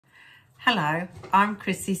Hello, I'm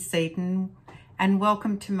Chrissy Seaton and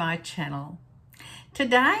welcome to my channel.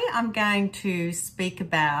 Today I'm going to speak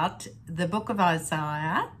about the book of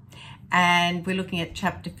Isaiah and we're looking at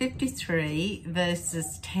chapter 53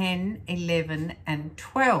 verses 10, 11 and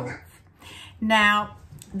 12. Now,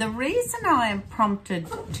 the reason I am prompted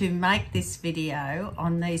to make this video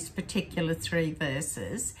on these particular three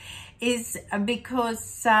verses is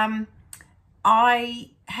because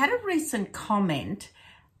I had a recent comment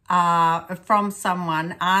from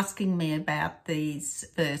someone asking me about these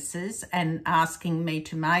verses and asking me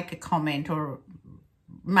to make a comment or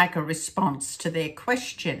make a response to their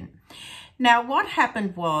question. Now, what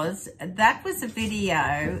happened was that was a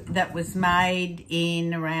video that was made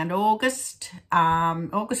in around August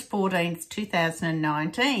 14th,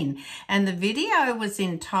 2019. And the video was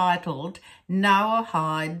entitled,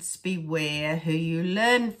 Noahides, Beware Who You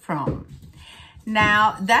Learn From.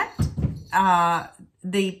 Now, that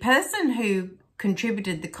the person who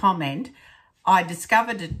contributed the comment, I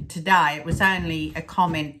discovered it today. It was only a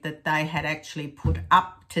comment that they had actually put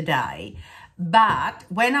up today. But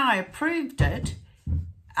when I approved it,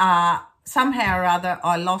 somehow or other,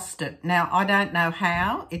 I lost it. Now, I don't know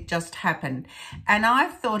how. It just happened. And I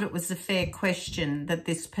thought it was a fair question that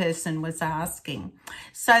this person was asking.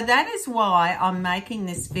 So that is why I'm making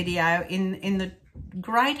this video in the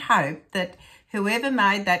great hope that whoever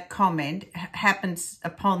made that comment happens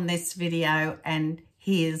upon this video and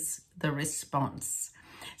hears the response.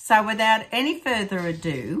 So without any further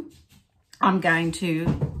ado, I'm going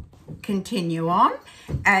to continue on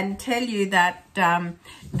and tell you that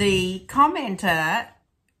the commenter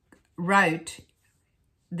wrote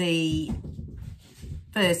the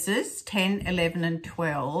verses 10, 11 and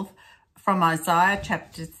 12 from Isaiah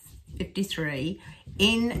chapter 53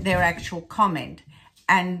 in their actual comment.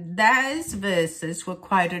 And those verses were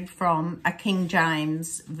quoted from a King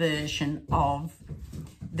James version of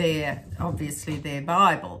obviously their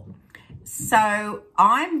Bible. So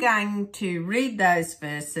I'm going to read those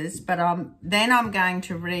verses, but then I'm going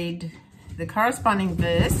to read the corresponding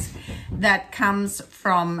verse that comes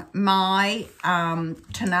from my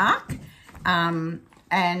Tanakh,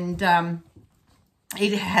 and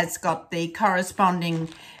it has got the corresponding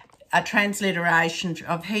transliteration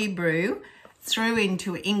of Hebrew through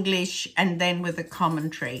into English and then with a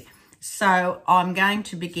commentary. So I'm going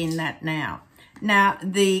to begin that now. Now,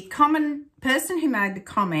 the person who made the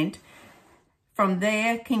comment from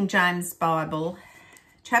their King James Bible,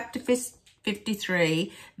 chapter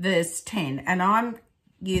 53, verse 10, and I'm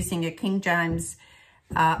using a King James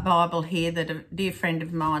Bible here that a dear friend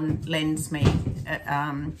of mine lends me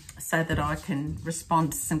so that I can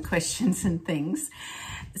respond to some questions and things.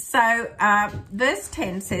 So verse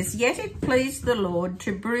 10 says, Yet it pleased the Lord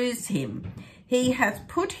to bruise him. He hath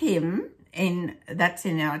put him, that's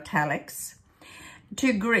in italics,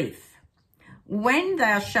 to grief. When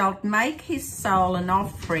thou shalt make his soul an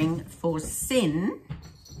offering for sin,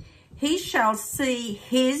 he shall see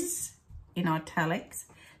his, in italics,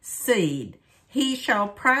 seed. He shall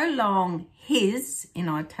prolong his, in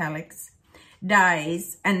italics,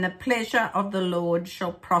 days, and the pleasure of the Lord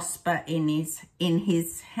shall prosper in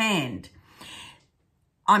his hand.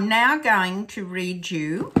 I'm now going to read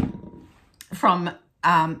you from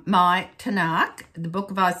my Tanakh, the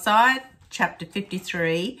book of Isaiah, chapter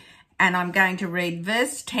 53, and I'm going to read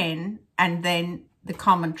verse 10 and then the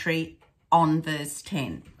commentary on verse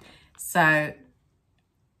 10. So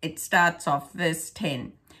it starts off, verse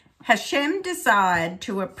 10. Hashem desired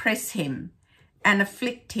to oppress him and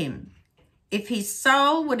afflict him. If his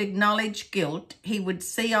soul would acknowledge guilt, he would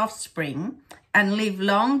see offspring and live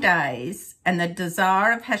long days, and the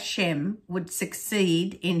desire of Hashem would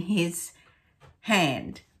succeed in his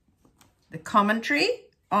hand. The commentary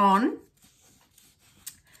on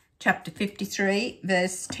chapter 53,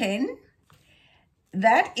 verse 10.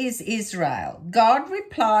 That is Israel. God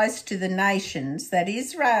replies to the nations that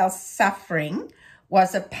Israel's suffering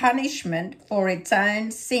was a punishment for its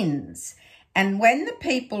own sins. And when the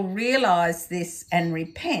people realize this and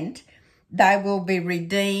repent, they will be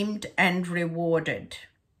redeemed and rewarded.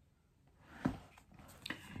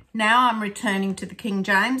 Now I'm returning to the King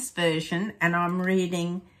James Version and I'm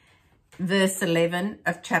reading verse 11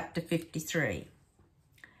 of chapter 53.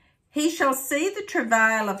 He shall see the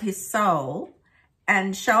travail of his soul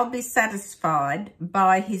and shall be satisfied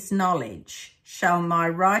by his knowledge. Shall my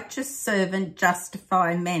righteous servant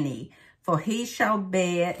justify many, for he shall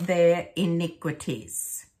bear their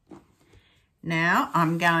iniquities. Now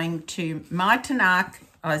I'm going to my Tanakh,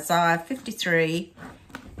 Isaiah 53,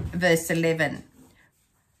 verse 11.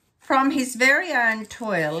 From his very own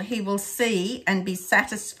toil he will see and be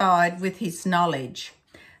satisfied with his knowledge.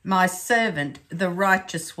 My servant, the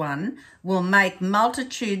righteous one, will make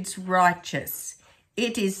multitudes righteous.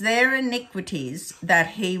 It is their iniquities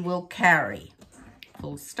that he will carry.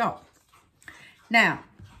 Full stop. Now,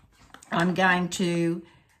 I'm going to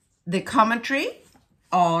the commentary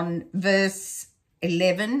on verse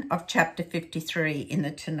 11 of chapter 53 in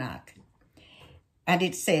the Tanakh. And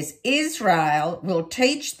it says, Israel will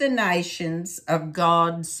teach the nations of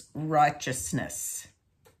God's righteousness.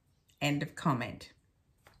 End of comment.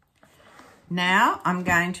 Now I'm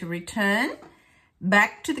going to return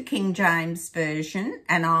back to the King James Version,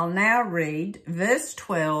 and I'll now read verse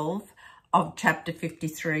 12 of chapter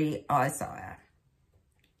 53, Isaiah.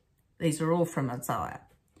 These are all from Isaiah.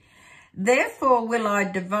 Therefore will I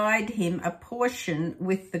divide him a portion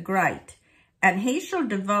with the great, and he shall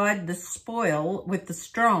divide the spoil with the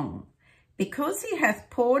strong, because he hath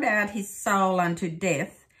poured out his soul unto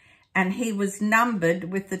death, and he was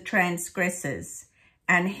numbered with the transgressors,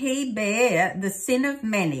 and he bare the sin of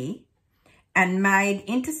many, and made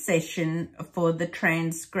intercession for the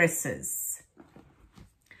transgressors.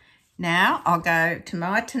 Now I'll go to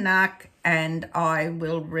my Tanakh and I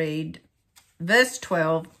will read verse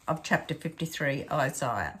 12 of chapter 53,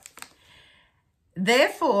 Isaiah.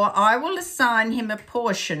 Therefore I will assign him a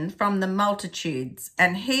portion from the multitudes,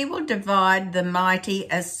 and he will divide the mighty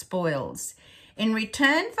as spoils. In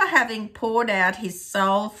return for having poured out his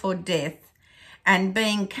soul for death, and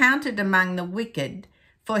being counted among the wicked,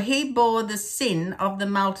 for he bore the sin of the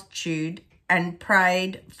multitude and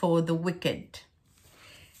prayed for the wicked.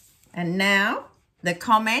 And now the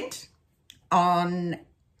comment on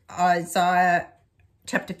Isaiah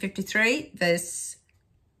chapter 53, verse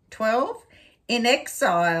 12. In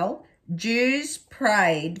exile, Jews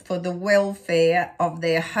prayed for the welfare of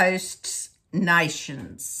their hosts'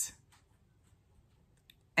 nations.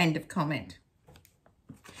 End of comment.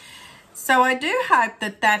 So I do hope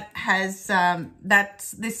that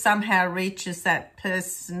this somehow reaches that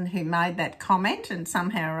person who made that comment, and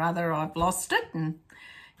somehow or other I've lost it and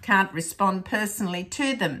can't respond personally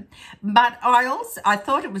to them. But I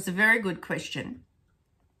thought it was a very good question,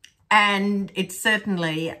 and it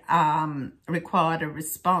certainly required a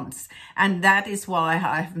response, and that is why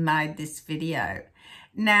I have made this video.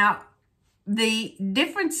 Now, the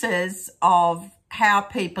differences of how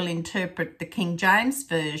people interpret the King James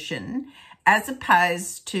Version as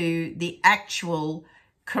opposed to the actual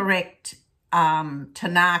correct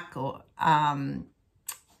Tanakh, or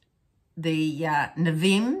the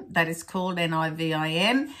Navim, that is called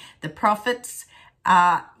N-I-V-I-M, the prophets,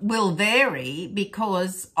 will vary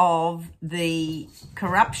because of the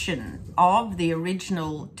corruption of the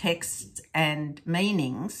original texts and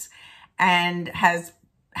meanings, and has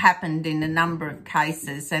happened in a number of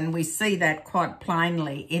cases, and we see that quite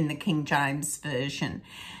plainly in the King James Version.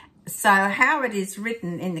 So how it is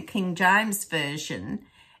written in the King James Version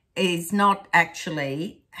is not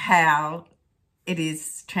actually how it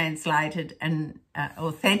is translated and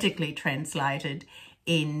authentically translated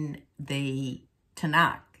in the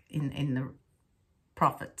Tanakh, in the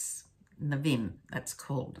prophets, Navim, that's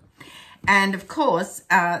called. And of course,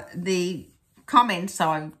 the comments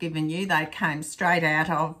I've given you, they came straight out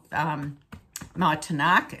of my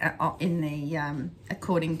Tanakh in the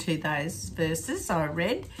according to those verses I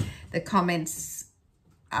read. The comments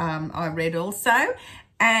I read also.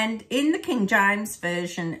 And in the King James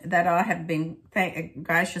Version that I have been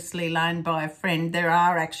graciously loaned by a friend, there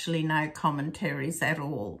are actually no commentaries at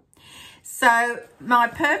all. So my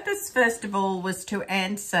purpose, first of all, was to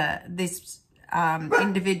answer this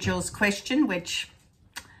individual's question, which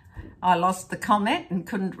I lost the comment and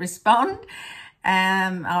couldn't respond.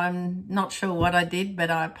 I'm not sure what I did,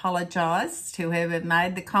 but I apologise to whoever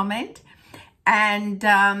made the comment. And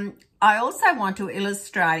I also want to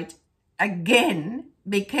illustrate, again,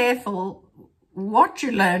 be careful what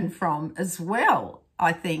you learn from as well,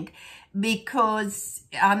 I think, because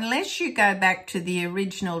unless you go back to the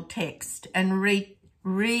original text and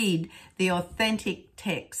read the authentic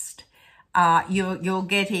text, you're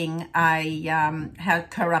getting a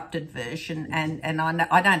corrupted version, and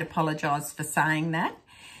I don't apologise for saying that.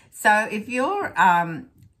 So if you're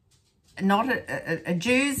not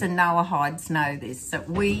Jews and Noahides know this, that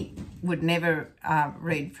we would never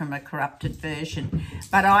read from a corrupted version.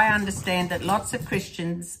 But I understand that lots of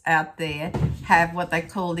Christians out there have what they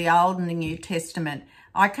call the Old and the New Testament.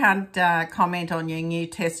 I can't comment on your New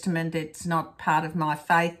Testament. It's not part of my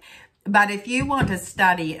faith. But if you want to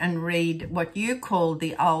study and read what you call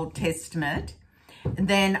the Old Testament,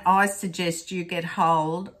 then I suggest you get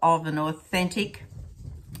hold of an authentic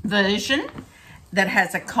version that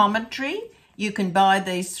has a commentary. You can buy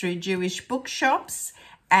these through Jewish bookshops,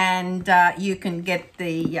 and you can get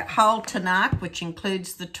the whole Tanakh, which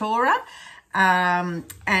includes the Torah,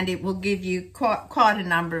 and it will give you quite a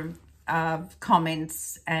number of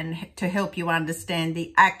comments and to help you understand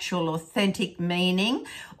the actual authentic meaning,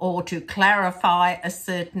 or to clarify a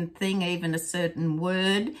certain thing, even a certain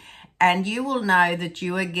word. And you will know that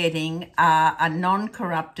you are getting a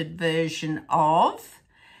non-corrupted version of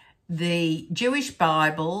the Jewish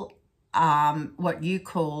Bible, what you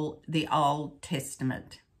call the Old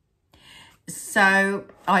Testament. So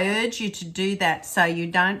I urge you to do that so you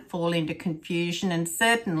don't fall into confusion. And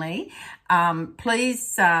certainly,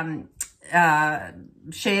 please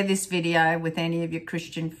share this video with any of your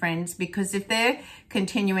Christian friends, because if they're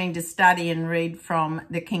continuing to study and read from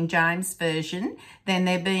the King James Version, then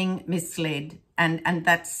they're being misled. And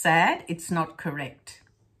that's sad. It's not correct.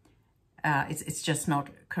 It's just not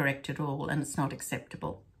correct at all, and it's not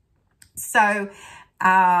acceptable. So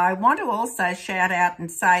I want to also shout out and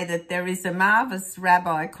say that there is a marvelous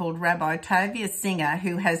rabbi called Rabbi Tovia Singer,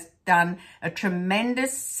 who has done a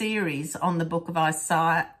tremendous series on the book of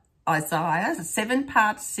Isaiah, a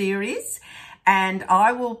 7-part series, and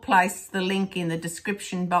I will place the link in the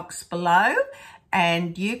description box below,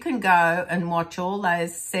 and you can go and watch all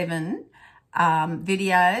those 7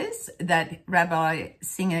 videos that Rabbi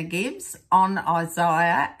Singer gives on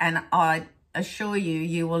Isaiah, and I assure you,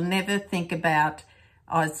 you will never think about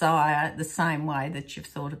Isaiah the same way that you've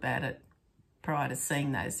thought about it prior to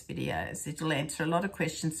seeing those videos. It'll answer a lot of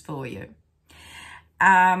questions for you.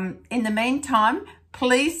 In the meantime,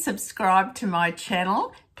 please subscribe to my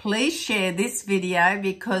channel. Please share this video,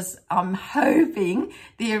 because I'm hoping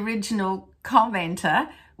the original commenter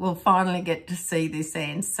will finally get to see this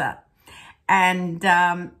answer. And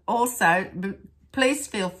also, please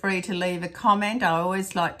feel free to leave a comment. I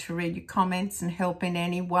always like to read your comments and help in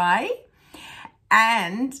any way.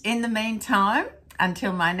 And in the meantime,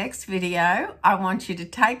 until my next video, I want you to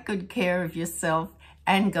take good care of yourself,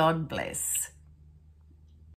 and God bless.